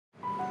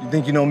You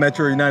think you know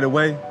Metro United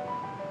Way?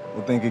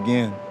 Well, think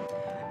again.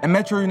 At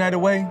Metro United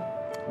Way,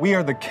 we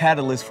are the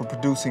catalyst for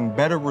producing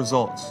better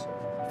results,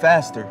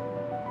 faster,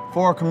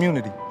 for our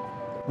community.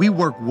 We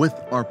work with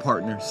our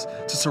partners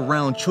to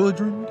surround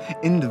children,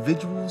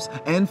 individuals,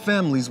 and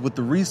families with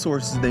the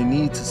resources they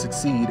need to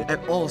succeed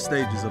at all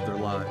stages of their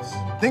lives.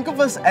 Think of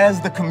us as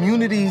the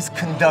community's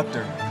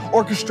conductor,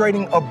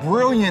 orchestrating a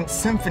brilliant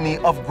symphony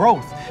of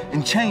growth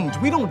and change.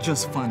 We don't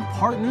just fund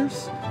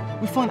partners,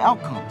 we fund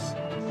outcomes.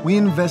 We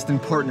invest in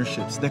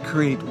partnerships that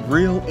create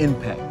real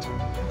impact.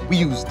 We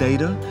use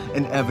data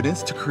and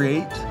evidence to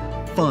create,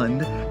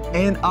 fund,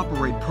 and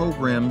operate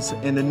programs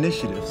and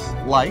initiatives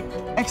like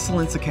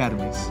Excellence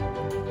Academies,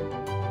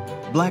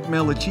 Black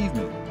Male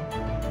Achievement,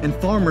 and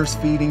Farmers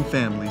Feeding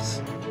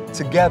Families.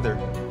 Together,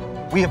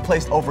 we have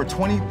placed over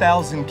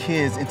 20,000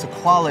 kids into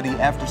quality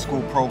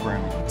after-school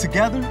programming.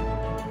 Together,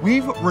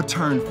 we've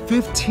returned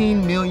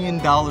 $15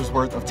 million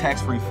worth of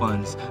tax-free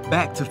funds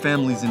back to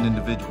families and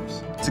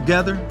individuals.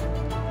 Together,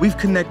 we've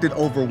connected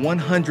over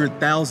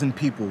 100,000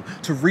 people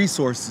to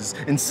resources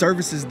and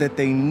services that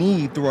they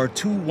need through our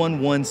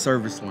 211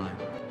 service line.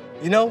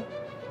 You know,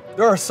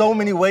 there are so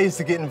many ways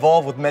to get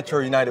involved with Metro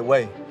United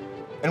Way.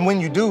 And when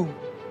you do,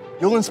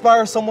 you'll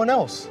inspire someone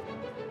else.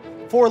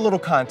 For a little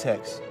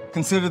context,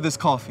 consider this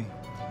coffee.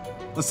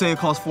 Let's say it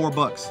costs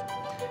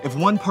 $4. If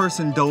one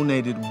person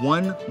donated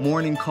one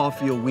morning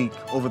coffee a week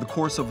over the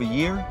course of a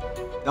year,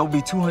 that would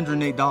be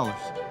 $208.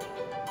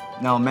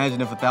 Now imagine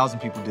if 1,000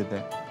 people did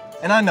that.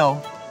 And I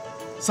know,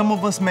 some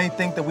of us may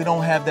think that we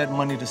don't have that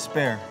money to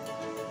spare.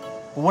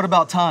 But what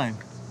about time?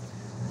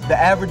 The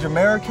average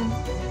American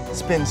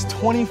spends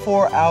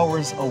 24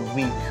 hours a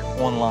week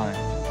online.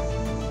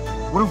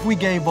 What if we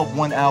gave up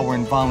 1 hour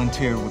and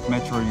volunteered with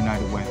Metro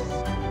United Way?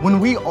 When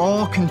we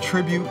all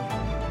contribute,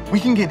 we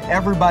can get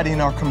everybody in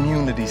our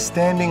community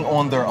standing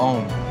on their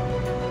own.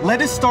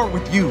 Let it start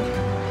with you.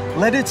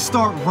 Let it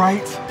start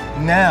right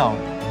now.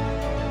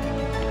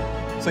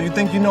 So you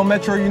think you know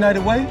Metro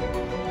United Way?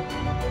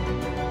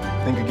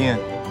 Think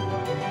again.